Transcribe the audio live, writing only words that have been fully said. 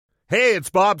Hey, it's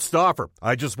Bob Stauffer.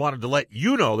 I just wanted to let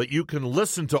you know that you can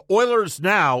listen to Oilers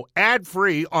Now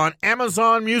ad-free on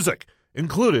Amazon Music,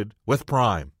 included with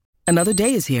Prime. Another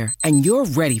day is here, and you're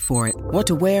ready for it. What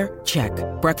to wear? Check.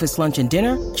 Breakfast, lunch, and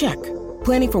dinner? Check.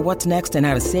 Planning for what's next and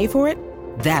how to save for it?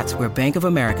 That's where Bank of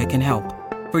America can help.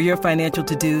 For your financial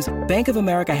to-dos, Bank of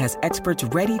America has experts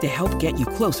ready to help get you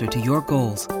closer to your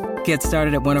goals. Get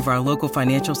started at one of our local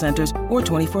financial centers or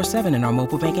 24/7 in our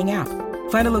mobile banking app.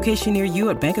 Find a location near you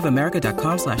at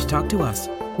bankofamerica.com/talktous.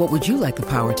 What would you like the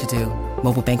power to do?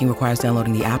 Mobile banking requires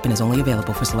downloading the app and is only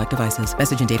available for select devices.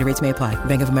 Message and data rates may apply.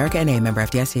 Bank of America N.A., member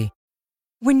FDIC.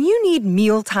 When you need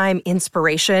mealtime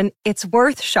inspiration, it's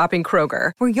worth shopping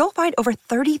Kroger, where you'll find over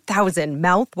 30,000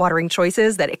 mouth-watering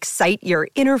choices that excite your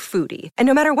inner foodie. And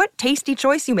no matter what tasty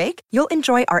choice you make, you'll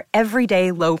enjoy our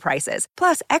everyday low prices,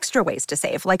 plus extra ways to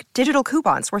save, like digital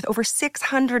coupons worth over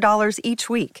 $600 each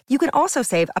week. You can also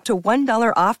save up to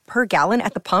 $1 off per gallon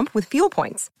at the pump with fuel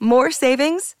points. More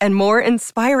savings and more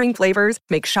inspiring flavors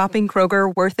make shopping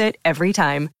Kroger worth it every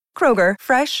time. Kroger,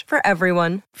 fresh for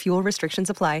everyone. Fuel restrictions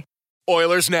apply.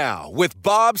 Oilers Now with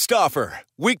Bob Stauffer.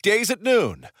 Weekdays at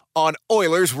noon on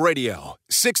Oilers Radio,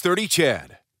 630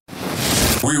 CHED.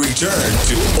 We return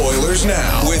to Oilers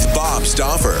Now with Bob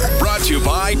Stauffer. Brought to you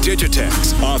by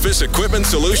Digitex. Office Equipment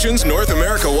Solutions North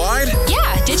America wide?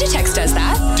 Yeah, Digitex does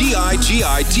that.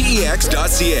 Digitex.ca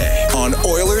on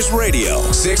Oilers Radio,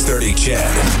 630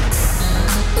 CHED.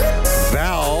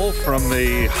 Val from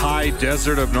the high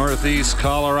desert of Northeast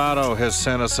Colorado has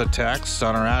sent us a text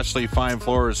on our Ashley Fine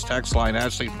Floors text line.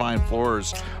 Ashley Fine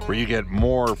Floors, where you get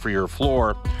more for your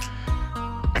floor.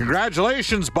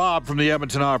 Congratulations, Bob from the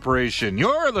Edmonton operation.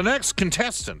 You're the next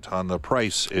contestant on The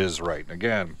Price is Right.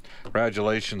 Again,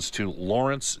 congratulations to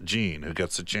Lawrence Jean, who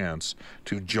gets a chance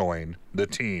to join the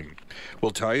team.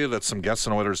 We'll tell you that some guests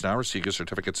on Oilers Now receive gift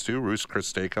certificates to Ruth's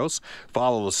Chris Steakhouse.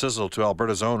 Follow the sizzle to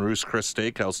Alberta's own Ruth's Chris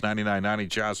Steakhouse, 9990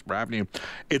 Jasper Avenue.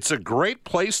 It's a great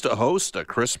place to host a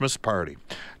Christmas party.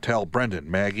 Tell Brendan,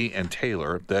 Maggie, and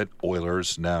Taylor that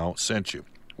Oilers Now sent you.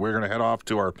 We're going to head off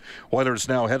to our Oilers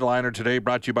Now headliner today,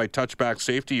 brought to you by Touchback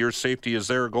Safety. Your safety is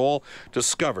their goal.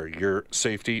 Discover your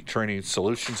safety training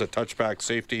solutions at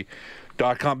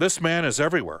touchbacksafety.com. This man is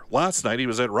everywhere. Last night he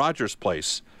was at Rogers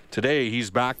Place. Today he's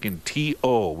back in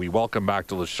T.O. We welcome back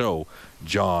to the show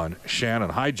John Shannon.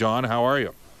 Hi, John. How are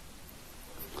you?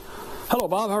 Hello,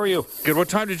 Bob. How are you? Good. What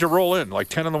time did you roll in? Like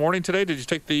 10 in the morning today? Did you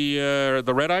take the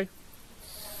red eye?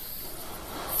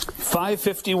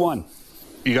 5:51.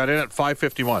 You got in at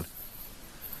 5:51.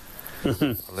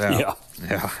 Yeah.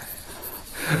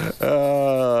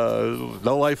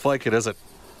 No life like it, is it?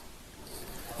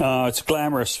 It's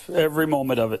glamorous, every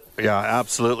moment of it. Yeah,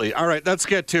 absolutely. All right, let's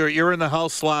get to it. You were in the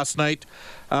house last night.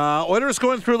 Oilers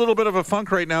going through a little bit of a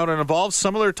funk right now, and it involves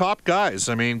some of their top guys.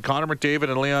 I mean, Connor McDavid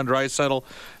and Leon Draisaitl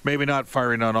maybe not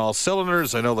firing on all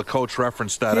cylinders. I know the coach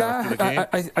referenced that after the game.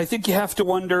 I think you have to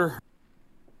wonder.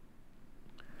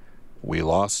 We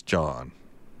lost John.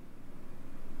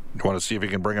 You want to see if you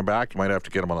can bring him back? You might have to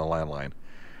get him on the landline.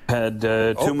 Had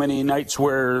too many nights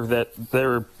where that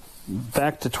they're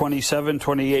back to 27,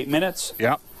 28 minutes.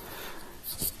 Yeah.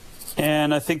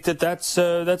 And I think that's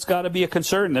got to be a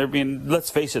concern. I mean, let's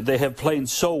face it, they have played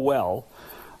so well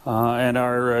and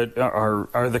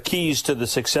are the keys to the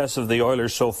success of the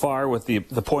Oilers so far with the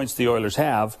points the Oilers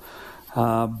have.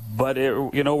 But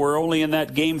we're only in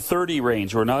that game 30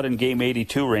 range. We're not in game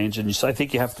 82 range, and I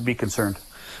think you have to be concerned.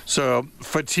 So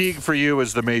fatigue for you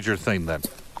is the major thing then?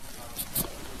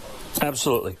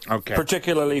 Absolutely. Okay.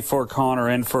 Particularly for Connor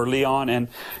and for Leon, and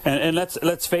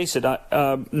let's face it,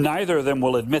 neither of them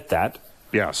will admit that.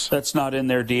 Yes. That's not in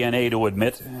their DNA to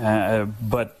admit.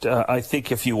 But I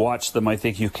think if you watch them, I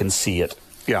think you can see it.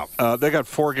 Yeah, they got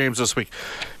 4 games this week.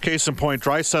 Case in point,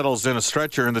 Draisaitl's in a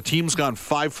stretcher, and the team's gone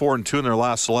 5-4-2 in their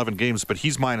last 11 games, but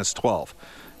he's minus 12.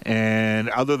 And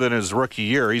other than his rookie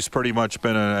year, he's pretty much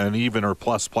been an even or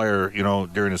plus player,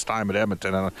 during his time at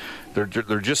Edmonton. And there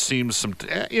just seems some,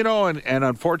 and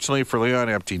unfortunately for Leon,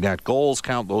 empty net goals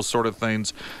count, those sort of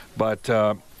things. But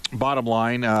bottom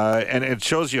line, and it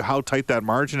shows you how tight that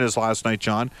margin is last night,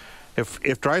 John. If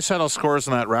Draisaitl scores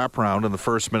in that wraparound in the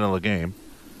first minute of the game,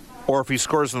 or if he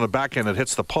scores in the back end and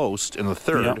hits the post in the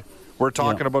third, we're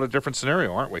talking about a different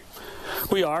scenario, aren't we?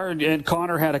 We are, and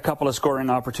Connor had a couple of scoring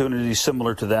opportunities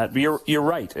similar to that. But you're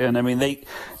right, and I mean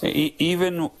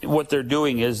even what they're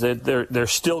doing is that they're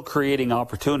still creating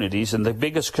opportunities, and the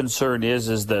biggest concern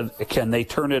is that can they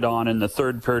turn it on in the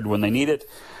third period when they need it?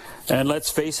 And let's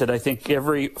face it, I think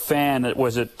every fan that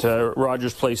was at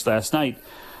Rogers Place last night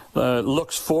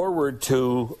looks forward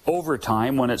to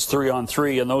overtime when it's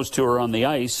 3-on-3 and those two are on the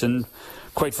ice, and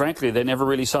quite frankly, they never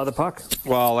really saw the puck.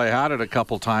 Well, they had it a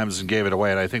couple times and gave it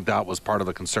away, and I think that was part of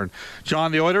the concern.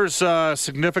 John, the Oilers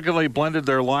significantly blended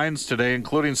their lines today,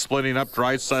 including splitting up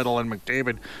Draisaitl and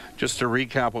McDavid. Just to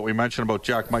recap what we mentioned about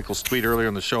Jack Michael's tweet earlier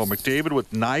in the show, McDavid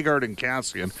with Nygaard and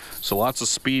Kassian, so lots of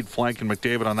speed flanking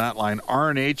McDavid on that line.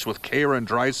 RNH with Khaira and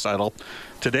Draisaitl.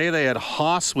 Today they had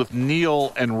Haas with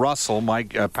Neal and Russell,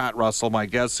 Pat Russell. My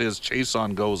guess is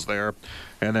Chiasson goes there.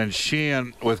 And then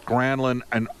Sheehan with Granlund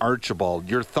and Archibald.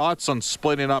 Your thoughts on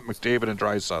splitting up McDavid and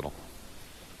Draisaitl?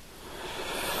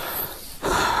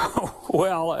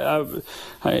 Well,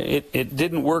 it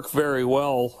didn't work very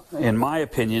well, in my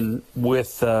opinion,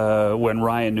 with when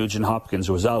Ryan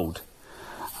Nugent-Hopkins was out.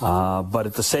 But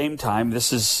at the same time,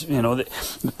 this is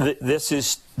this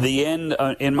is the end.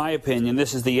 In my opinion,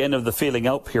 this is the end of the feeling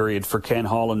out period for Ken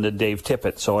Holland and Dave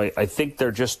Tippett. So I think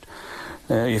they're just.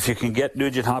 If you can get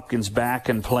Nugent-Hopkins back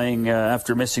and playing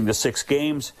after missing the 6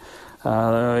 games,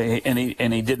 and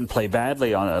he didn't play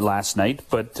badly on last night,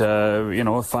 but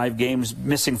 5 games,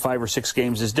 missing 5 or 6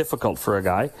 games is difficult for a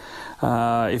guy.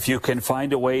 If you can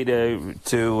find a way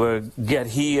to get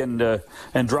he and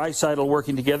Draisaitl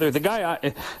working together, the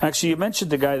guy actually you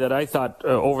mentioned the guy that I thought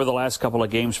over the last couple of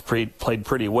games played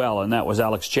pretty well, and that was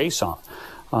Alex Chiasson.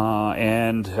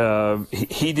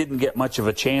 He didn't get much of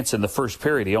a chance in the first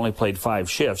period. He only played 5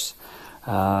 shifts.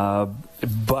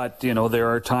 But,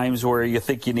 there are times where you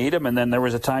think you need him, and then there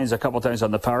was a couple times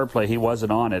on the power play he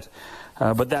wasn't on it.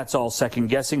 But that's all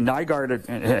second-guessing.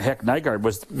 Nygaard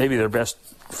was maybe their best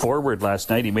forward last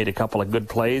night. He made a couple of good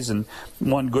plays and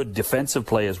one good defensive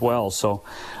play as well. So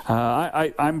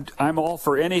I'm all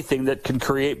for anything that can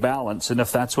create balance, and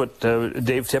if that's what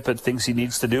Dave Tippett thinks he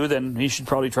needs to do, then he should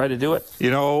probably try to do it.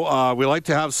 We like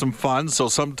to have some fun, so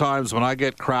sometimes when I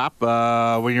get crap,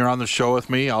 when you're on the show with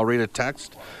me, I'll read a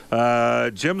text.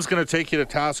 Jim's going to take you to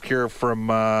task here from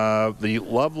the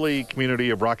lovely community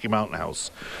of Rocky Mountain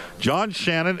House. John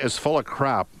Shannon is full of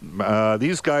crap.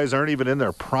 These guys aren't even in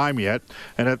their prime yet,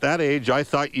 and at that age, I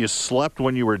thought you slept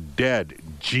when you were dead.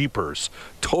 Jeepers.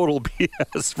 Total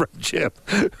BS from Jim,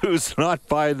 who's not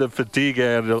buying the fatigue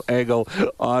angle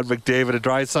on McDavid and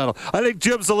Draisaitl. I think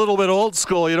Jim's a little bit old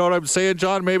school, you know what I'm saying,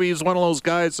 John? Maybe he's one of those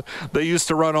guys that used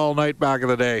to run all night back in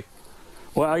the day.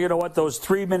 Well, you know what? Those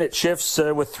 3-minute shifts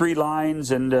with 3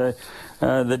 lines and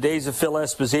the days of Phil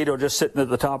Esposito just sitting at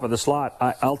the top of the slot.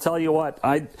 I'll tell you what.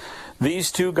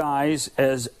 These two guys,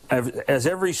 as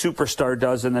every superstar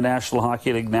does in the National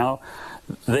Hockey League now,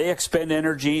 they expend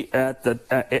energy at the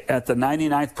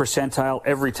 99th percentile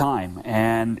every time,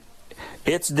 and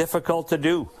it's difficult to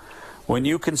do. When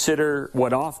you consider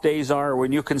what off days are,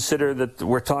 when you consider that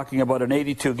we're talking about an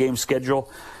 82-game schedule,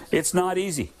 it's not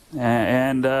easy.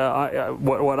 And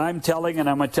what I'm telling, and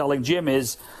I'm telling Jim,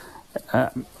 is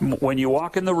when you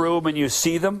walk in the room and you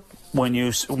see them, when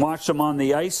you watch them on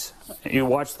the ice, you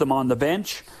watch them on the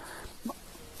bench,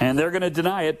 and they're going to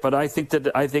deny it, but I think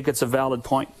it's a valid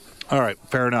point. All right,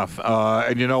 fair enough.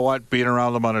 And you know what? Being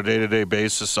around them on a day-to-day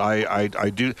basis, I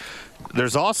do.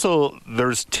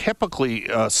 There's typically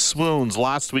swoons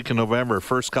last week in November,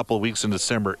 first couple of weeks in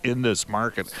December in this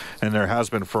market, and there has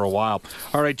been for a while.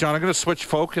 All right, John, I'm going to switch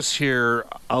focus here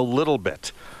a little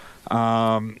bit.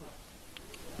 The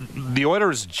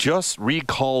Oilers just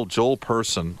recalled Joel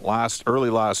Persson early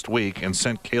last week and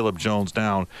sent Caleb Jones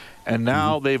down, and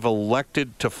now they've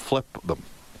elected to flip them.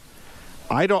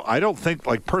 I don't think,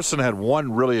 Persson had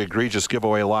one really egregious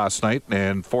giveaway last night,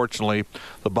 and fortunately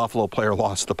the Buffalo player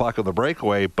lost the puck of the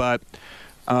breakaway. But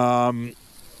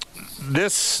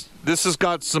this has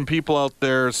got some people out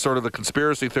there, sort of the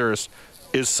conspiracy theorists.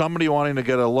 Is somebody wanting to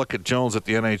get a look at Jones at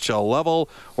the NHL level,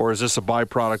 or is this a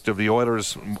byproduct of the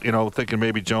Oilers, thinking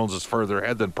maybe Jones is further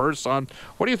ahead than Persson?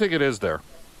 What do you think it is there?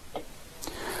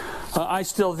 I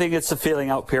still think it's a feeling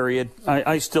out period.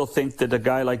 I still think that a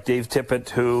guy like Dave Tippett,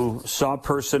 who saw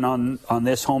Persson on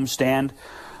this homestand,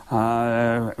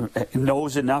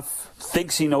 knows enough,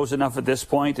 thinks he knows enough at this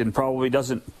point, and probably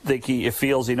doesn't think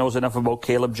feels he knows enough about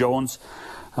Caleb Jones.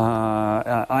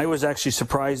 I was actually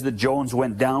surprised that Jones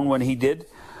went down when he did.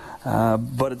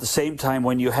 But at the same time,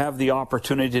 when you have the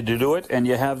opportunity to do it, and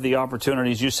you have the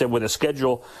opportunity, as you said, with a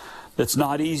schedule that's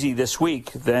not easy this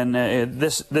week, then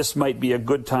this might be a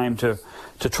good time to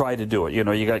try to do it.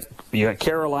 You got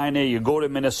Carolina, you go to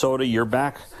Minnesota, you're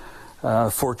back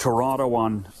for Toronto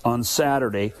on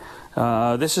Saturday.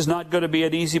 This is not going to be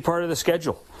an easy part of the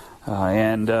schedule.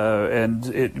 And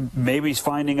maybe he's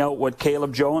finding out what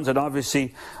Caleb Jones, and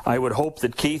obviously I would hope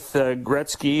that Keith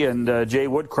Gretzky and Jay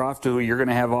Woodcroft, who you're going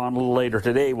to have on a little later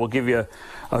today, will give you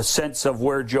a sense of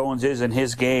where Jones is in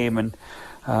his game. And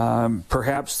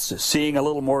perhaps seeing a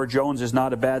little more Jones is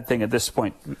not a bad thing at this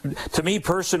point. To me,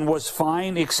 Persson was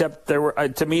fine, except there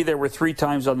were 3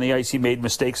 times on the ice he made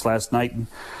mistakes last night, and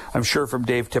I'm sure from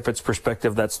Dave Tippett's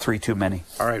perspective, that's 3 too many.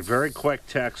 All right, very quick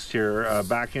text here.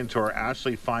 Back into our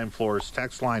Ashley Fine Floors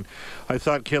text line. I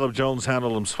thought Caleb Jones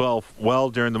handled himself well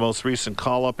during the most recent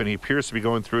call-up, and he appears to be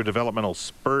going through a developmental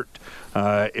spurt.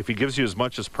 If he gives you as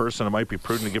much as Persson, it might be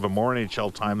prudent to give him more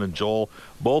NHL time than Joel.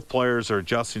 Both players are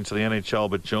adjusting to the NHL,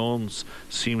 but Jones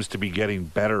seems to be getting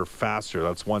better faster.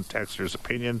 That's one texter's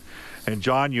opinion. And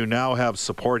John, you now have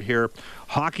support here.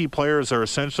 Hockey players are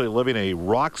essentially living a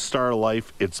rock star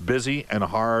life. It's busy and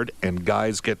hard, and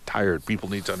guys get tired. People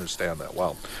need to understand that.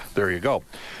 Well, there you go.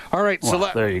 All right,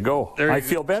 well, there you go. I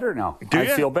feel better now. I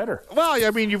feel better. Well,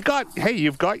 I mean, you've got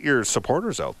your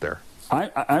supporters out there.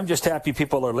 I'm just happy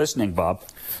people are listening, Bob.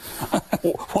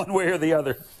 One way or the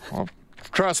other. Well,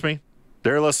 trust me,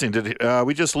 they're listening. Did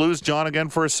we just lose John again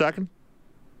for a second?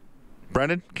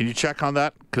 Brendan, can you check on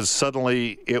that? Because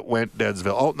suddenly it went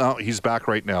Deadsville. Oh, no, he's back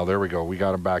right now. There we go. We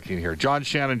got him back in here. John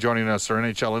Shannon joining us, our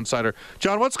NHL insider.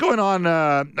 John, what's going on?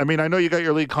 I know you got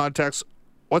your league contacts.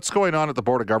 What's going on at the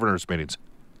Board of Governors meetings?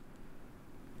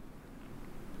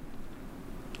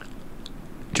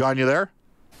 John, you there?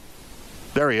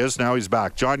 There he is. Now he's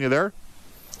back. John, you there?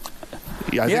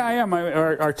 Yeah, I am.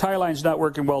 Our tie line's not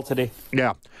working well today.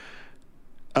 Yeah.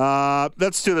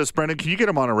 Let's do this, Brendan. Can you get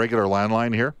him on a regular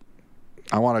landline here?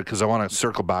 I want to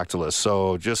circle back to this.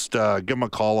 So just give him a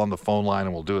call on the phone line,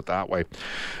 and we'll do it that way.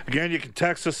 Again, you can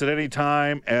text us at any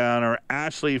time, and our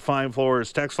Ashley Fine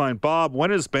Floors text line. Bob,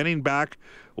 when is Benning back?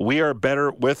 We are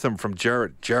better with him, from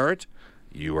Jarrett. Jarrett,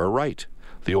 you are right.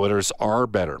 The Oilers are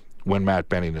better when Matt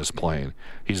Benning is playing.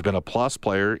 He's been a plus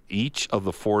player each of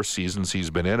the 4 seasons he's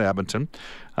been in Edmonton.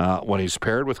 When he's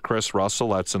paired with Chris Russell,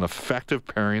 that's an effective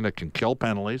pairing that can kill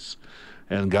penalties,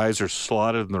 and guys are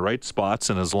slotted in the right spots.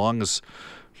 And as long as,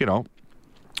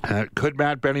 could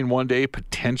Matt Benning one day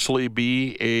potentially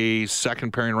be a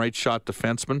second pairing right shot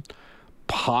defenseman?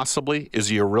 Possibly. Is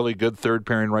he a really good third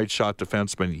pairing right shot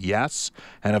defenseman? Yes.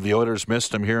 And have the Oilers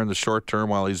missed him here in the short term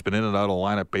while he's been in and out of the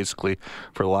lineup basically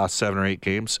for the last 7 or 8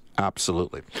 games?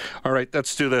 Absolutely. All right,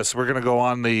 let's do this. We're going to go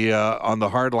on the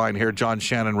hard line here. John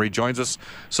Shannon rejoins us.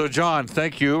 So, John,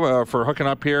 thank you for hooking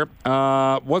up here.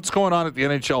 What's going on at the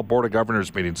NHL Board of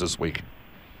Governors meetings this week?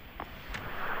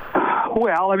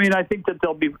 Well, I think that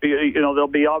there'll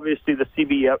be obviously the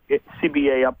CBA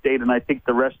update, and I think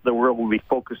the rest of the world will be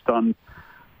focused on,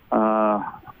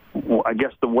 I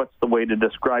guess what's the way to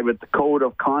describe it? The code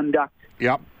of conduct.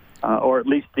 Yep. Or at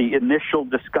least the initial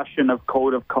discussion of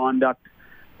code of conduct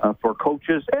for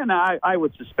coaches, and I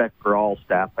would suspect for all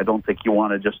staff. I don't think you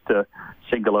want to just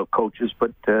single out coaches,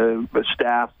 but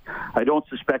staff. I don't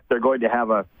suspect they're going to have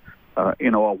a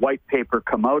white paper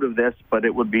come out of this, but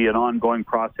it would be an ongoing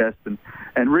process.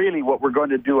 And really what we're going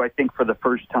to do, I think, for the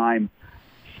first time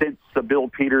since the Bill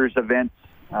Peters events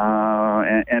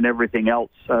and everything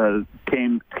else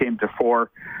came to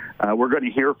fore, we're going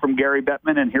to hear from Gary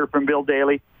Bettman and hear from Bill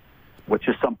Daly, which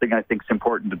is something I think is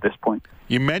important at this point.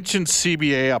 You mentioned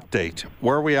CBA update.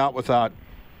 Where are we at with that?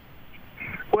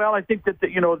 Well, I think that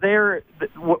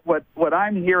what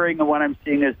I'm hearing and what I'm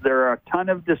seeing is there are a ton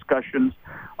of discussions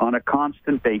on a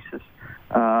constant basis,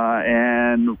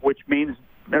 and which means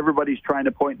everybody's trying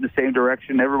to point in the same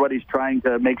direction. Everybody's trying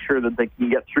to make sure that they can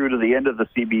get through to the end of the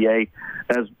CBA,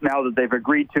 as now that they've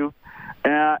agreed to.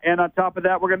 And on top of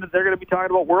that, they're going to be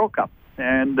talking about World Cup,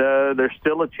 and there's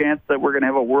still a chance that we're going to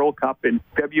have a World Cup in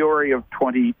February of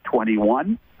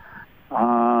 2021.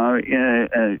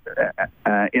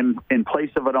 In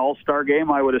place of an all-star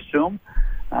game, I would assume,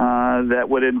 that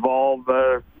would involve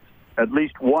at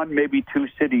least one, maybe 2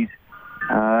 cities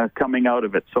coming out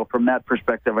of it. So from that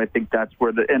perspective, I think that's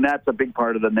where and that's a big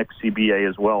part of the next CBA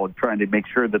as well, trying to make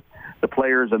sure that the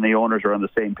players and the owners are on the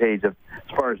same page as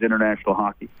far as international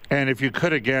hockey. And if you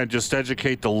could, again, just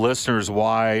educate the listeners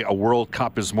why a World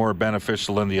Cup is more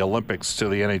beneficial than the Olympics to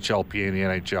the NHLPA and the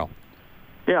NHL.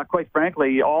 Yeah, quite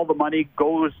frankly, all the money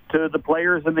goes to the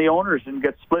players and the owners and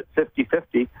gets split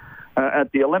 50-50.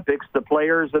 At the Olympics, the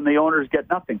players and the owners get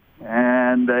nothing,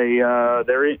 and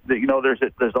there's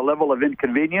a level of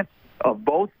inconvenience of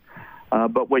both.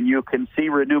 But when you can see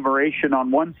remuneration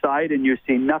on one side and you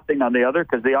see nothing on the other,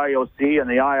 because the IOC and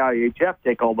the IIHF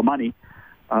take all the money,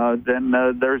 then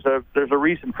there's a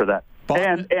reason for that.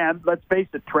 And let's face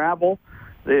it, travel.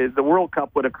 The World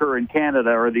Cup would occur in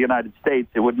Canada or the United States.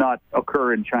 It would not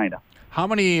occur in China. How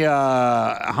many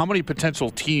potential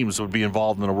teams would be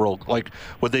involved in a World? Like,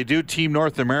 would they do Team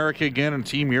North America again and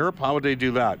Team Europe? How would they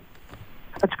do that?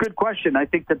 That's a good question. I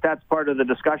think that's part of the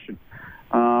discussion.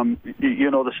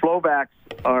 The Slovaks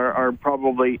are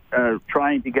probably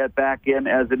trying to get back in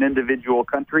as an individual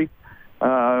country.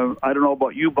 I don't know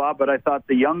about you, Bob, but I thought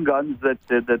the young guns, that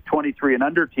the 23 and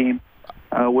under team,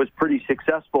 was pretty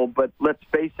successful. But let's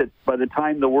face it, by the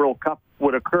time the World Cup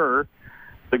would occur,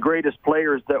 the greatest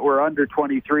players that were under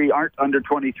 23 aren't under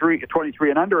 23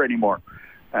 and under anymore.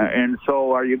 And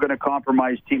so are you going to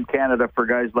compromise Team Canada for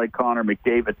guys like Connor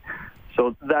McDavid?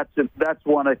 So that's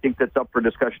one I think that's up for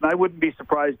discussion. I wouldn't be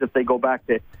surprised if they go back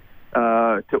to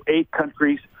 8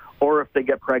 countries, or if they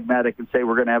get pragmatic and say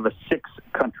we're going to have a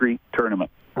 6-country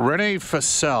tournament. Rene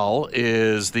Fassel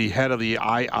is the head of the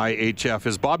IIHF.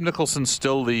 Is Bob Nicholson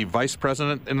still the vice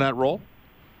president in that role?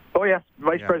 Oh, yes.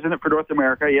 Vice President for North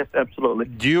America. Yes, absolutely.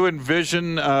 Do you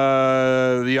envision the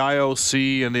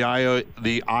IOC and the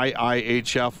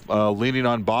IIHF leaning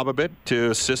on Bob a bit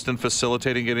to assist in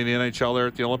facilitating getting the NHL there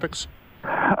at the Olympics?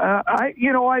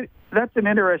 That's an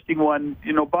interesting one.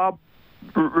 Bob,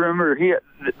 remember,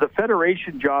 the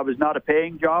federation job is not a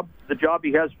paying job. The job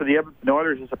he has for the Edmonton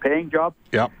Oilers is a paying job.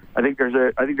 Yeah. I think there's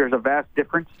a vast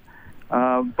difference.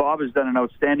 Bob has done an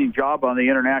outstanding job on the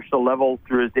international level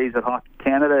through his days at Hockey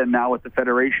Canada and now with the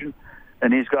Federation,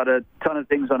 and he's got a ton of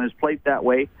things on his plate that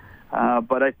way.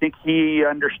 But I think he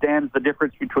understands the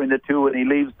difference between the two, and he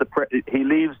leaves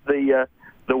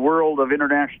the world of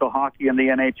international hockey and the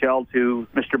NHL to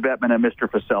Mr. Bettman and Mr.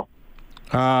 Fassel.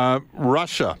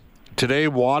 Russia. Today,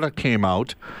 WADA came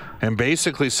out and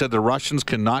basically said the Russians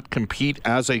cannot compete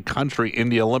as a country in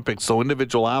the Olympics, so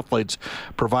individual athletes,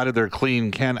 provided they're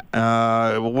clean, can.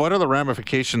 What are the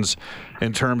ramifications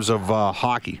in terms of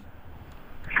hockey?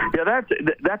 Yeah,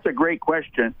 that's a great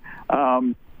question.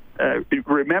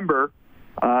 Remember,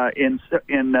 in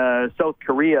South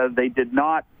Korea, they did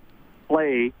not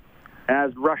play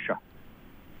as Russia,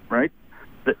 right?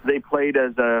 They played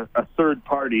as a third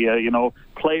party,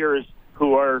 players who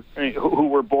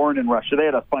were born in Russia. They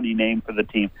had a funny name for the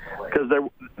team because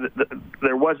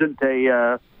there wasn't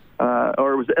or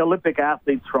it was Olympic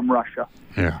athletes from Russia.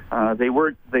 Yeah. They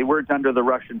weren't under the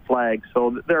Russian flag,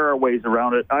 so there are ways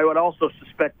around it. I would also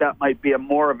suspect that might be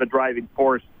more of a driving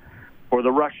force for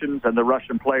the Russians and the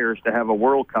Russian players to have a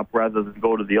World Cup rather than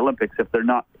go to the Olympics if they're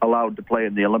not allowed to play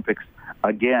in the Olympics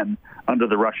again under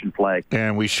the Russian flag.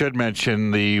 And we should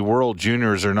mention the World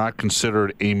Juniors are not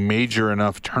considered a major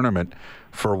enough tournament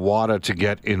for WADA to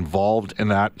get involved in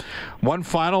that. One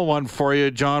final one for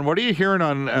you, John. What are you hearing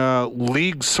on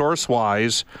league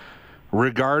source-wise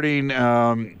regarding,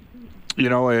 the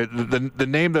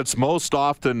name that's most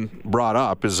often brought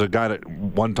up is a guy that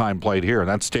one time played here, and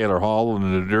that's Taylor Hall and the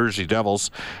New Jersey Devils.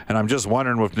 And I'm just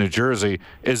wondering with New Jersey,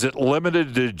 is it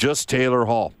limited to just Taylor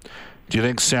Hall? Do you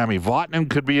think Sammy Vatanen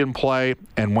could be in play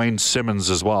and Wayne Simmons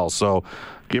as well? So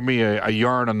give me a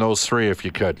yarn on those three if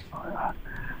you could.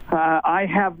 I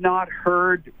have not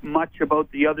heard much about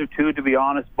the other two, to be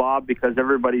honest, Bob, because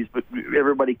everybody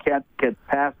can't get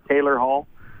past Taylor Hall.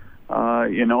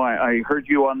 I heard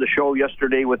you on the show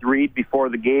yesterday with Reed before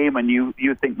the game, and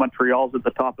you think Montreal's at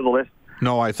the top of the list?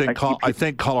 No, I think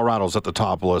Colorado's at the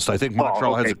top of the list. I think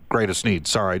Montreal has the greatest need.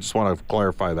 Sorry, I just want to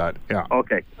clarify that. Yeah.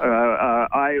 Okay.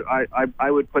 I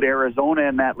would put Arizona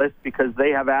in that list because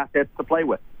they have assets to play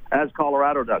with, as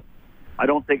Colorado does.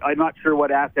 I'm not sure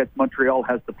what assets Montreal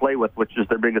has to play with, which is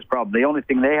their biggest problem. The only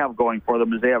thing they have going for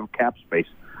them is they have cap space.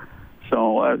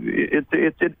 So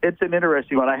it's an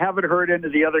interesting one. I haven't heard into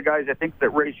the other guys. I think that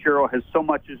Ray Shero has so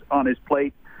much on his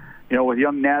plate. With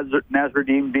young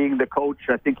Nasruddin being the coach,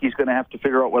 I think he's going to have to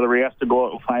figure out whether he has to go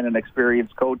out and find an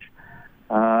experienced coach.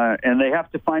 And they have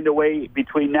to find a way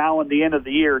between now and the end of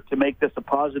the year to make this a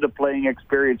positive playing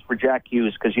experience for Jack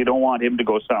Hughes, because you don't want him to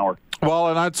go sour. Well,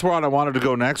 and that's what I wanted to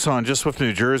go next on, just with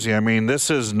New Jersey. I mean, this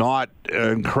is not,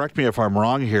 correct me if I'm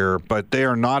wrong here, but they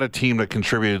are not a team that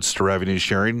contributes to revenue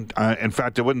sharing. In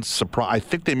fact, it wouldn't surprise. I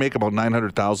think they make about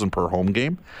 $900,000 per home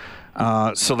game.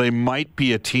 So they might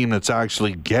be a team that's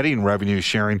actually getting revenue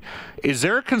sharing. Is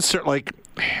there a concern,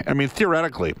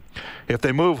 theoretically, if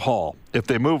they move Hall, if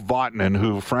they move Vatanen,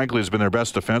 who frankly has been their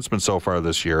best defenseman so far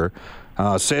this year,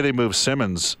 say they move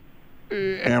Simmons,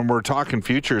 and we're talking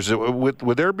futures,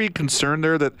 would there be concern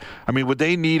there that, would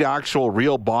they need actual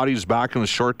real bodies back in the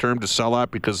short term to sell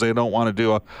out because they don't want to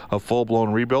do a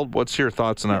full-blown rebuild? What's your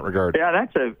thoughts in that regard? Yeah,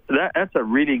 that's a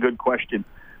really good question.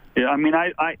 Yeah,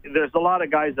 there's a lot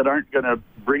of guys that aren't going to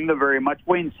bring them very much.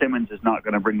 Wayne Simmons is not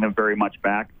going to bring them very much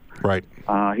back. Right.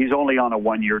 He's only on a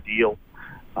one-year deal.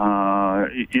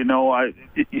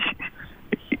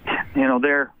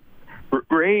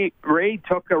 Ray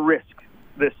took a risk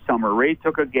this summer. Ray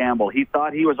took a gamble. He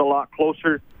thought he was a lot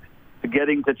closer to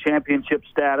getting to championship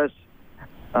status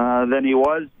than he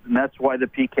was, and that's why the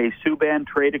PK Subban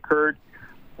trade occurred.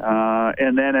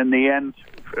 And then in the end,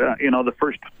 the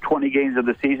first 20 games of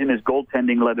the season, his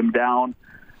goaltending let him down,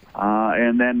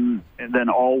 and then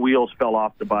all wheels fell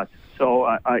off the bus. So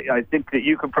I think that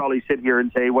you could probably sit here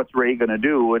and say, what's Ray going to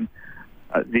do? And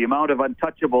the amount of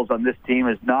untouchables on this team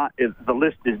the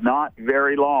list is not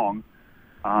very long,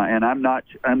 and I'm not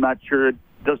sure it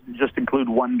doesn't just include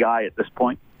one guy at this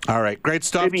point. All right, great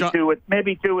stuff. Maybe two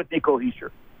with Nico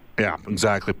Hischier. Yeah,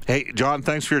 exactly. Hey, John,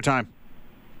 thanks for your time.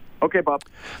 Okay, Bob.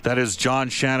 That is John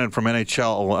Shannon from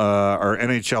NHL, our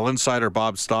NHL insider,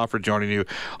 Bob Stauffer, joining you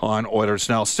on Oilers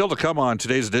Now. Still to come on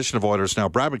today's edition of Oilers Now,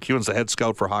 Brad McEwen's the head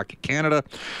scout for Hockey Canada.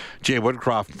 Jay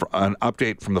Woodcroft, an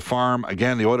update from the farm.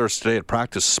 Again, the Oilers today at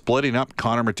practice splitting up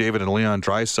Connor McDavid and Leon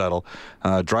Draisaitl.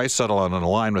 Draisaitl on a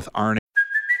line with Arne.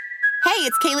 Hey,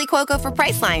 it's Kaylee Cuoco for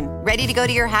Priceline. Ready to go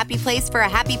to your happy place for a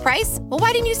happy price? Well,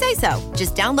 why didn't you say so?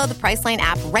 Just download the Priceline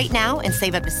app right now and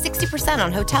save up to 60%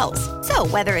 on hotels. So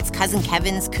whether it's Cousin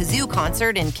Kevin's Kazoo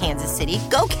Concert in Kansas City,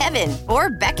 go Kevin, or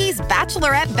Becky's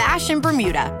Bachelorette Bash in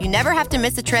Bermuda, you never have to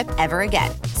miss a trip ever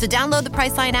again. So download the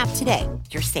Priceline app today.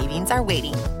 Your savings are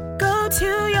waiting. Go to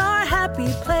your happy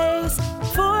place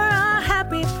for a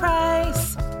happy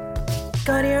price.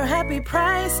 Go to your happy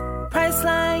price,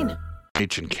 Priceline.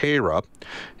 And Kara,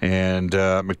 and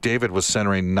McDavid was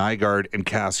centering Nygaard and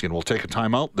Kassian. We'll take a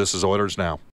timeout. This is Oilers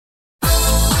Now.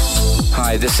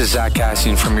 Hi, this is Zach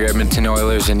Kassian from your Edmonton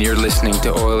Oilers, and you're listening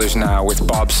to Oilers Now with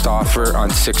Bob Stauffer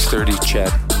on 630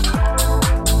 CHED.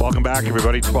 Welcome back,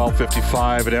 everybody.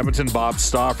 12:55 at Edmonton. Bob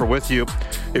Stauffer with you.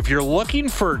 If you're looking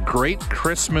for a great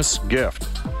Christmas gift,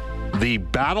 the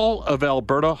Battle of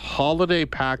Alberta Holiday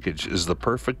Package is the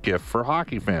perfect gift for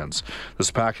hockey fans.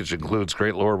 This package includes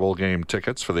great Lower Bowl game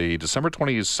tickets for the December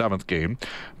 27th game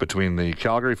between the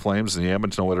Calgary Flames and the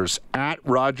Edmonton Oilers at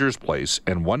Rogers Place,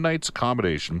 and one night's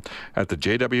accommodation at the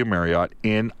JW Marriott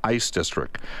in Ice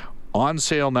District. On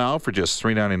sale now for just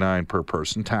 $3.99 per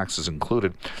person, taxes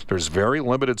included. There's very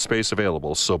limited space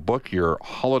available, so book your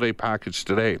holiday package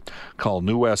today. Call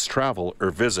New West Travel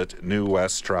or visit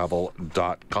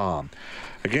newwesttravel.com.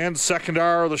 Again, second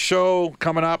hour of the show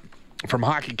coming up. From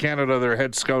Hockey Canada, their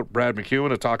head scout, Brad McEwen,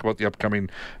 to talk about the upcoming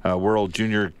World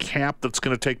Junior Camp that's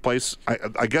going to take place.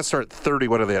 I guess they're at 30.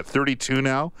 What are they at? 32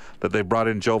 now that they brought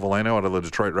in Joe Veleno out of the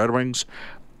Detroit Red Wings.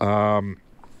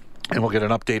 And we'll get an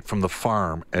update from the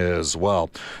farm as well.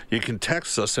 You can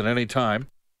text us at any time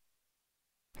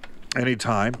at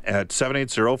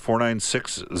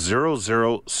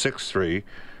 780-496-0063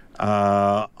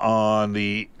 on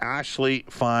the Ashley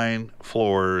Fine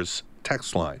Floors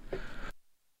text line.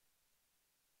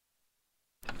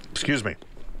 Excuse me.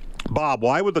 Bob,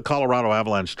 why would the Colorado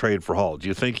Avalanche trade for Hall? Do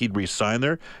you think he'd re-sign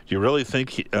there? Do you really think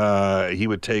he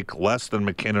would take less than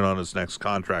McKinnon on his next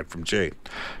contract from Jay?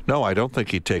 No, I don't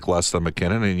think he'd take less than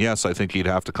McKinnon. And yes, I think he'd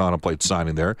have to contemplate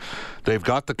signing there. They've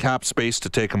got the cap space to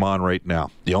take him on right now.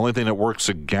 The only thing that works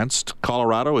against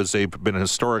Colorado is they've been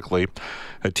historically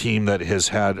a team that has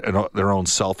had their own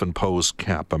self-imposed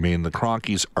cap. I mean, the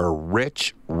Cronkies are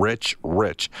rich.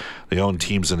 They own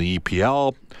teams in the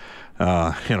EPL.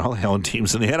 They own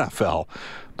teams in the NFL,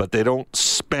 but they don't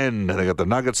spend. They got the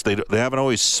Nuggets. They haven't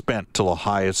always spent to the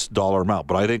highest dollar amount.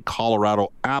 But I think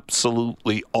Colorado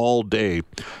absolutely all day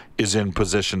is in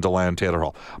position to land Taylor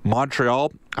Hall.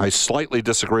 Montreal, I slightly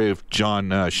disagree with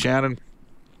John Shannon.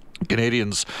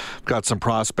 Canadians got some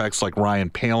prospects like Ryan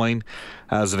Poehling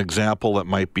as an example that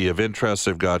might be of interest.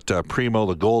 They've got Primo,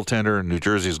 the goaltender. New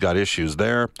Jersey's got issues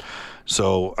there.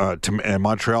 So, and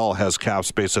Montreal has cap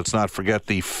space. Let's not forget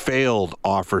the failed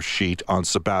offer sheet on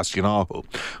Sebastian Aho,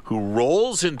 who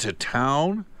rolls into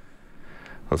town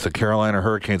with the Carolina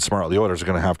Hurricanes tomorrow. The Oilers are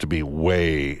going to have to be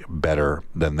way better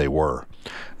than they were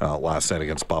last night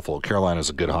against Buffalo. Carolina's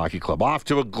a good hockey club. Off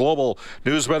to a global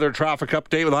news weather traffic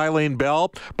update with Eileen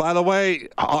Bell. By the way,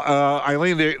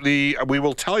 Eileen, we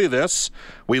will tell you this.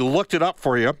 We looked it up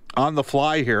for you on the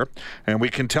fly here, and we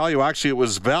can tell you actually it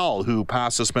was Val who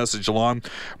passed this message along.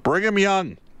 Brigham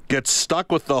Young gets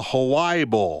stuck with the Hawaii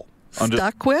Bowl.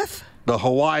 Stuck with? The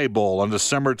Hawaii Bowl on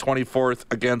December 24th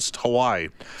against Hawaii.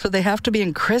 So they have to be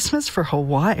in Christmas for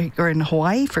Hawaii, or in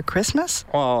Hawaii for Christmas?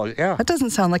 Well, yeah. That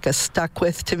doesn't sound like a stuck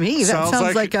with to me. That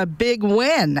sounds like a big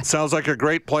win. Sounds like a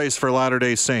great place for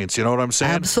Latter-day Saints. You know what I'm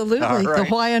saying? Absolutely. Right. The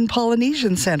Hawaiian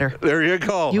Polynesian Center. There you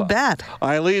go. You bet.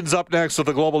 Eileen's up next with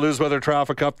the Global News Weather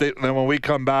Traffic Update. And then when we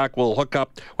come back, we'll hook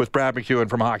up with Brad McEwen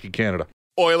from Hockey Canada.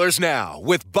 Oilers Now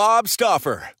with Bob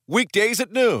Stauffer. Weekdays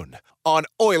at noon on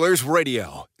Oilers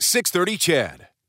Radio, 630 CHED.